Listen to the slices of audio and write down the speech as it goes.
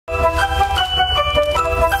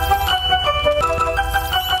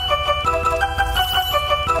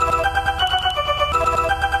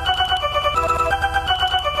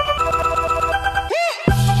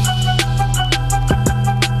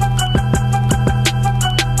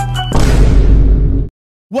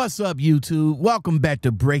What's up, YouTube? Welcome back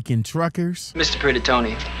to Breaking Truckers. Mr. Pretty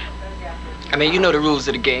Tony, I mean, you know the rules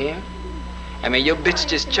of the game. I mean, your bitch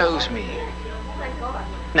just chose me.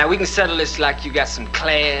 Now we can settle this like you got some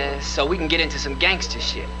class, so we can get into some gangster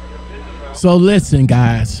shit. So listen,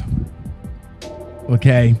 guys.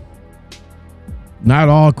 Okay. Not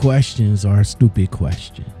all questions are stupid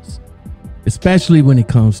questions, especially when it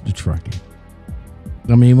comes to trucking.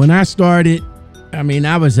 I mean, when I started,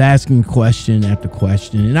 I was asking question after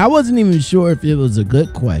question, and I wasn't even sure if it was a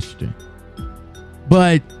good question.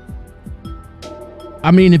 But,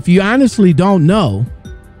 I mean, if you honestly don't know,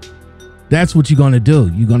 that's what you're going to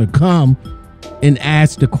do. You're going to come and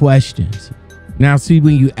ask the questions. Now, see,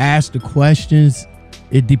 when you ask the questions,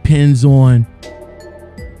 it depends on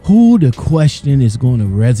who the question is going to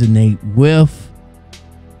resonate with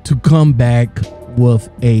to come back with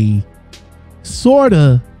a sort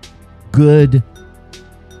of good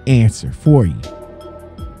answer for you.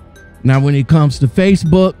 Now, when it comes to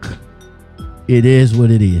Facebook, it is what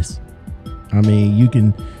it is. I mean, you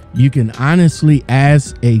can honestly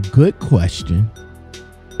ask a good question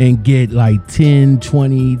and get like 10,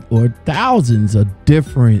 20, or thousands of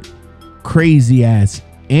different crazy ass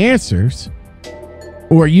answers.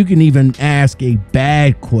 Or you can even ask a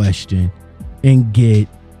bad question and get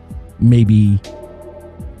maybe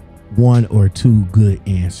one or two good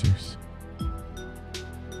answers.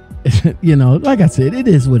 You know, like I said, it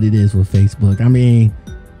is what it is with Facebook. I mean,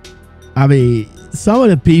 some of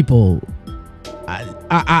the people,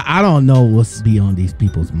 I don't know what's beyond these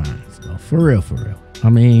people's minds, though. For real.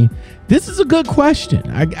 I mean, this is a good question.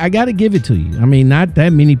 I got to give it to you. I mean, not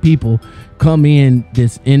that many people come in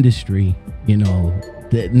this industry, you know,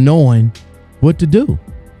 that knowing what to do.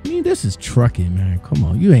 I mean, this is trucking, man. Come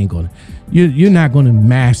on, you're not gonna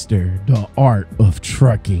master the art of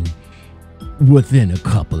trucking within a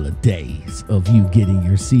couple of days of you getting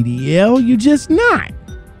your CDL. You just not.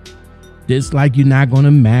 Just like you're not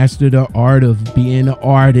gonna master the art of being an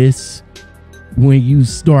artist when you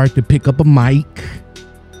start to pick up a mic,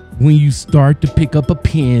 when you start to pick up a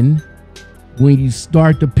pen, when you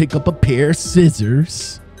start to pick up a pair of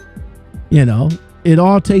scissors. You know, it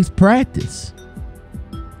all takes practice.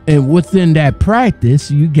 And within that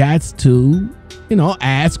practice, you got to, you know,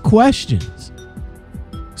 ask questions.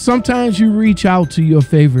 Sometimes you reach out to your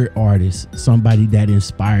favorite artist, somebody that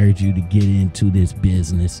inspired you to get into this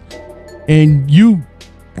business, and you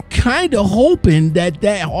kind of hoping that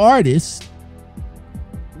that artist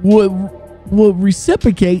would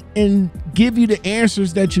reciprocate and give you the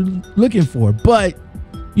answers that you're looking for. But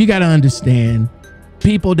you got to understand,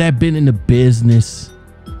 people that been in the business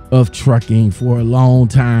of trucking for a long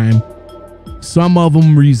time, some of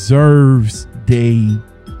them reserves they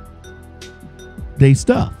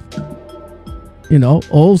stuff. You know,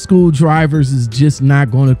 old school drivers is just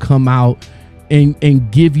not going to come out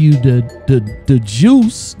and give you the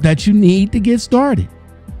juice that you need to get started.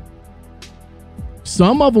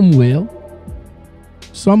 Some of them will,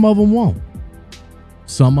 some of them won't.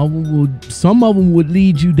 Some of them would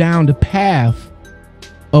lead you down the path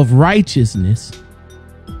of righteousness,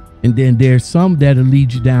 and then there's some that'll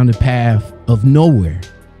lead you down the path of nowhere,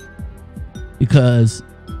 because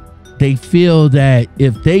they feel that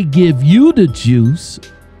if they give you the juice,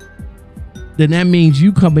 then that means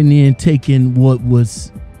you coming in taking what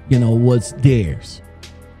was, you know, what's theirs.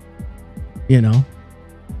 You know,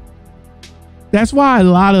 that's why a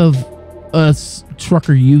lot of us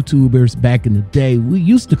trucker YouTubers back in the day, we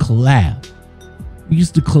used to collab. We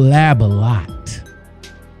used to collab a lot.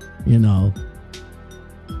 You know,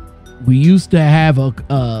 we used to have a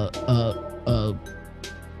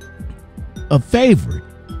favorite.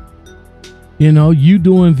 You know, you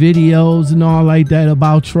doing videos and all like that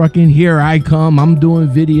about trucking. Here I come. I'm doing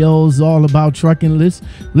videos all about trucking.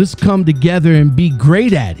 Let's come together and be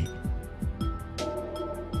great at it.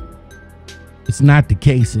 It's not the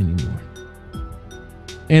case anymore.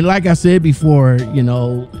 And like I said before, you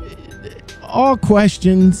know, all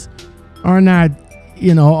questions are not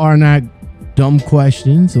dumb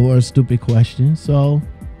questions or stupid questions. So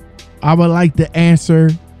I would like to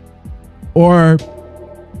answer or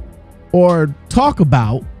talk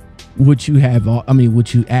about what you have,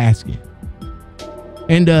 what you asking.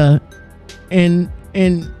 And the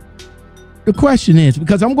question is,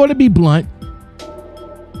 because I'm going to be blunt,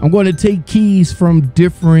 I'm going to take keys from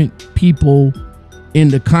different people in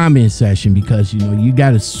the comment section, because, you know, you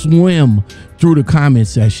got to swim through the comment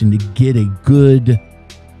section to get a good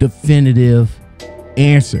definitive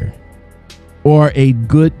answer or a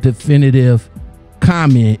good definitive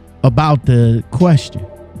comment about the question.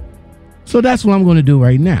 So that's what I'm going to do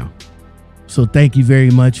right now. So thank you very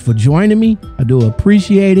much for joining me. I do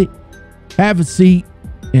appreciate it. Have a seat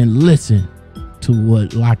and listen to what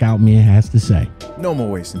Lockoutmen has to say. No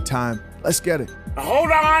more wasting time. Let's get it.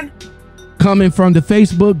 Hold on. Coming from the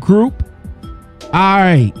Facebook group. All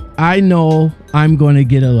right, I know I'm going to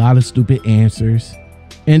get a lot of stupid answers,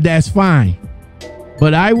 and that's fine.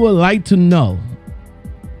 But I would like to know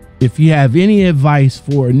if you have any advice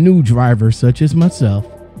for a new driver such as myself.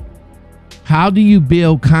 How do you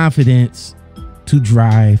build confidence to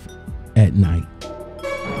drive at night?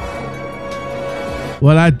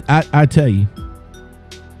 Well, I tell you,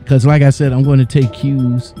 because like I said, I'm going to take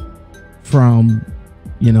cues from,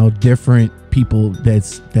 you know, different people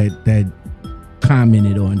that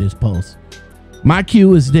commented on this post. My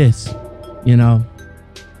cue is this, you know,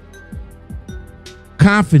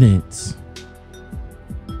 confidence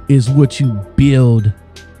is what you build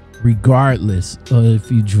regardless of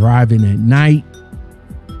if you're driving at night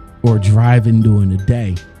or driving during the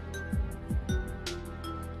day.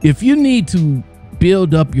 If you need to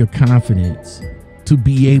build up your confidence to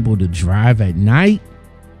be able to drive at night,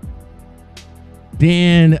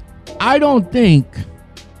 then I don't think,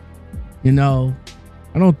 you know,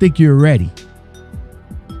 I don't think you're ready.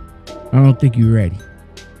 I don't think you're ready.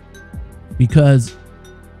 Because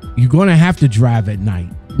you're going to have to drive at night,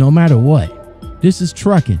 no matter what. This is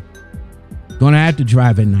trucking. Going to have to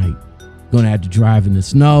drive at night. Going to have to drive in the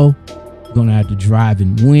snow. Going to have to drive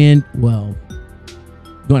in wind. Well,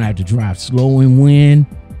 going to have to drive slow in wind.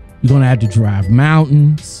 You're going to have to drive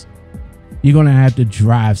mountains. You're going to have to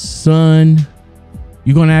drive sun.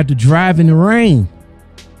 You're going to have to drive in the rain.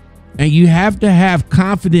 And you have to have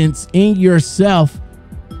confidence in yourself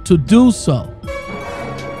to do so.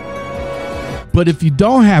 But if you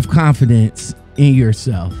don't have confidence in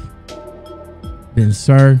yourself, then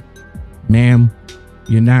sir, ma'am,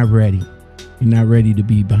 you're not ready. You're not ready to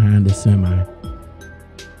be behind the semi.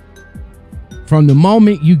 From the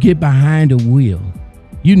moment you get behind the wheel,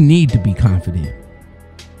 you need to be confident.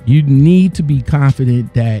 You need to be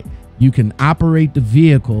confident that you can operate the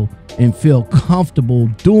vehicle and feel comfortable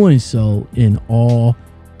doing so in all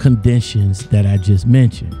conditions that I just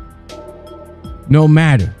mentioned. No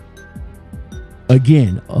matter,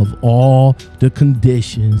 again, of all the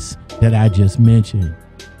conditions that I just mentioned.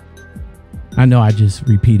 I know I just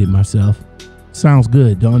repeated myself. Sounds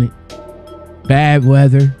good, don't it? Bad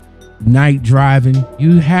weather, night driving.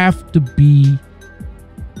 You have to be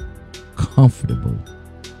comfortable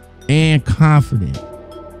and confident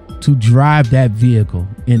to drive that vehicle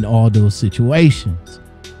in all those situations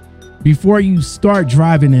before you start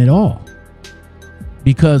driving at all.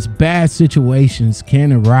 Because bad situations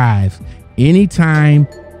can arrive anytime,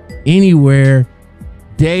 anywhere,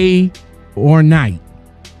 day or night.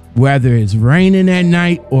 Whether it's raining at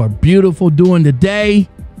night or beautiful during the day,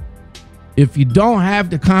 if you don't have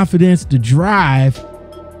the confidence to drive,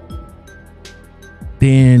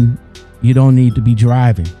 then you don't need to be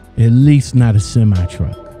driving, at least not a semi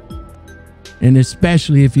truck. And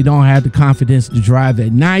especially if you don't have the confidence to drive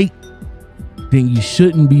at night, then you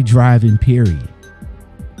shouldn't be driving, period.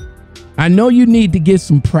 I know you need to get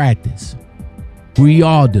some practice. We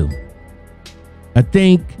all do. I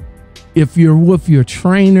think if you're with your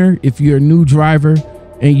trainer, if you're a new driver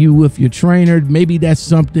and you with your trainer, maybe that's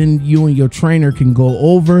something you and your trainer can go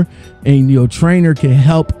over, and your trainer can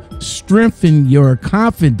help strengthen your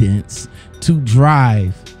confidence to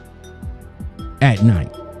drive at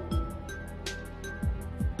night.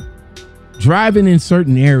 Driving in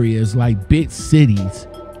certain areas like big cities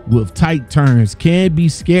with tight turns can be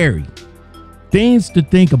scary. Things to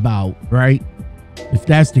think about, right? If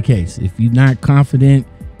that's the case, if you're not confident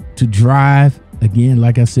to drive, again,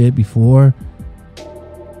 like I said before,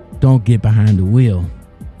 don't get behind the wheel.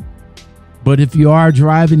 But if you are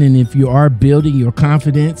driving and if you are building your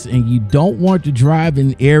confidence and you don't want to drive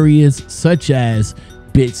in areas such as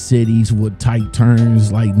big cities with tight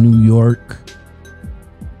turns like New York,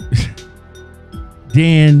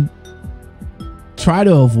 then try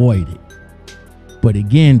to avoid it. But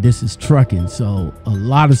again, this is trucking, so a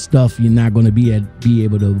lot of stuff you're not going to be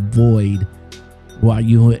able to avoid while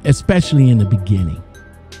you, especially in the beginning.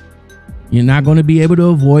 You're not going to be able to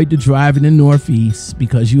avoid the drive in the Northeast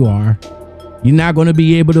because you are. You're not going to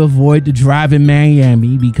be able to avoid the drive in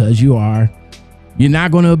Miami because you are. You're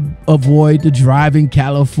not going to avoid the drive in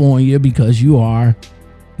California because you are.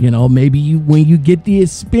 You know, maybe when you get the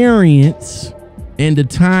experience and the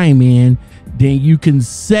time in, then you can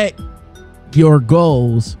set your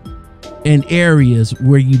goals in areas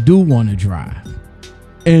where you do want to drive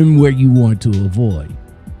and where you want to avoid.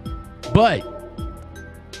 But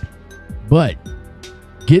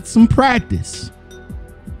get some practice.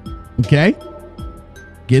 Okay?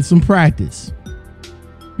 Get some practice.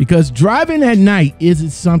 Because driving at night isn't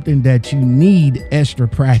something that you need extra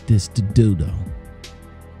practice to do, though.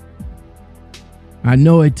 I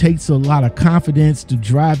know it takes a lot of confidence to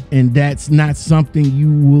drive, and that's not something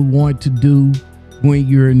you will want to do when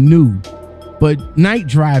you're new. But night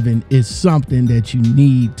driving is something that you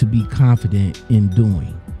need to be confident in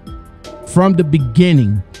doing from the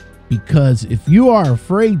beginning, because if you are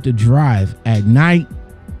afraid to drive at night,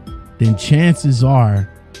 then chances are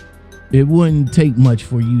it wouldn't take much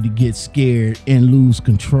for you to get scared and lose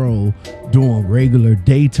control during regular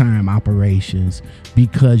daytime operations,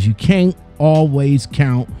 because you can't always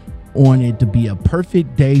count on it to be a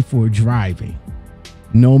perfect day for driving,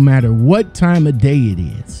 no matter what time of day it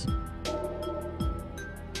is.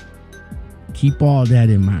 Keep all that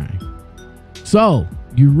in mind. So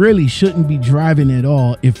you really shouldn't be driving at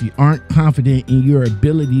all if you aren't confident in your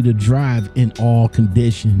ability to drive in all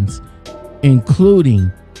conditions,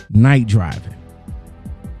 including night driving.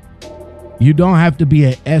 You don't have to be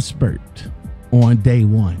an expert on day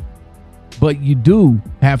one, but you do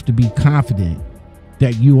have to be confident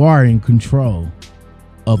that you are in control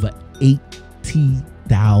of an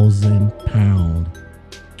 80,000-pound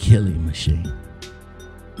killing machine.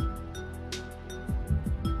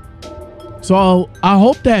 So I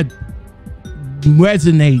hope that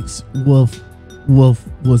resonates with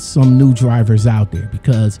some new drivers out there,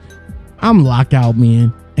 because I'm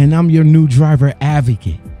Lockoutmen and I'm your new driver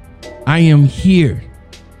advocate. I am here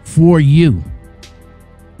for you,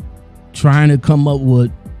 trying to come up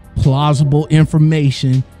with plausible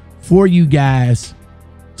information for you guys,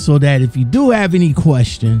 so that if you do have any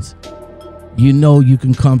questions, you know you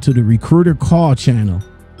can come to the recruiter call channel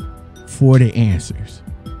for the answers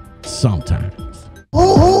sometimes.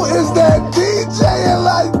 Who is that DJ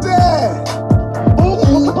like